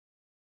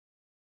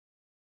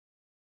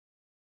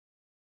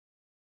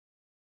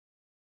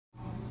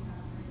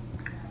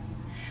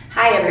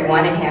Hi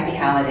everyone and happy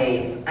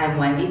holidays. I'm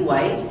Wendy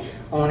White,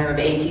 owner of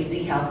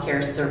ATC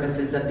Healthcare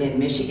Services of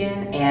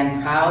Mid-Michigan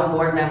and proud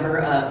board member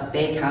of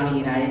Bay County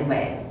United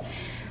Way.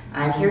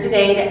 I'm here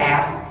today to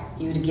ask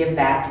you to give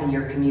back to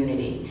your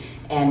community.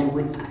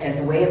 And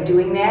as a way of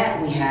doing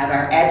that, we have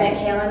our Advent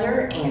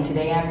calendar, and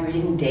today I'm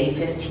reading day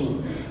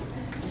 15.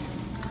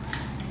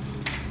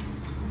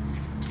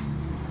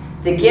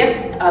 The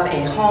gift of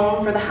a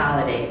home for the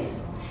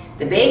holidays.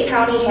 The Bay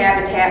County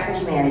Habitat for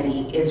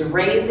Humanity is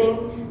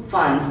raising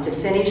funds to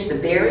finish the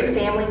Berry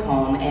family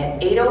home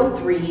at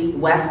 803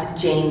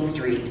 West Jane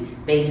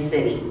Street, Bay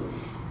City.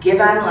 Give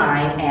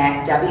online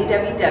at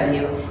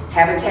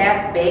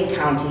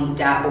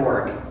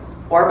www.habitatbaycounty.org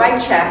or by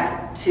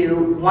check to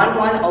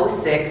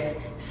 1106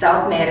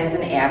 South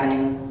Madison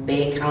Avenue,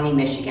 Bay County,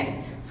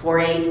 Michigan,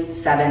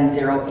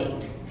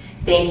 48708.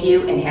 Thank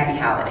you and happy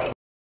holidays.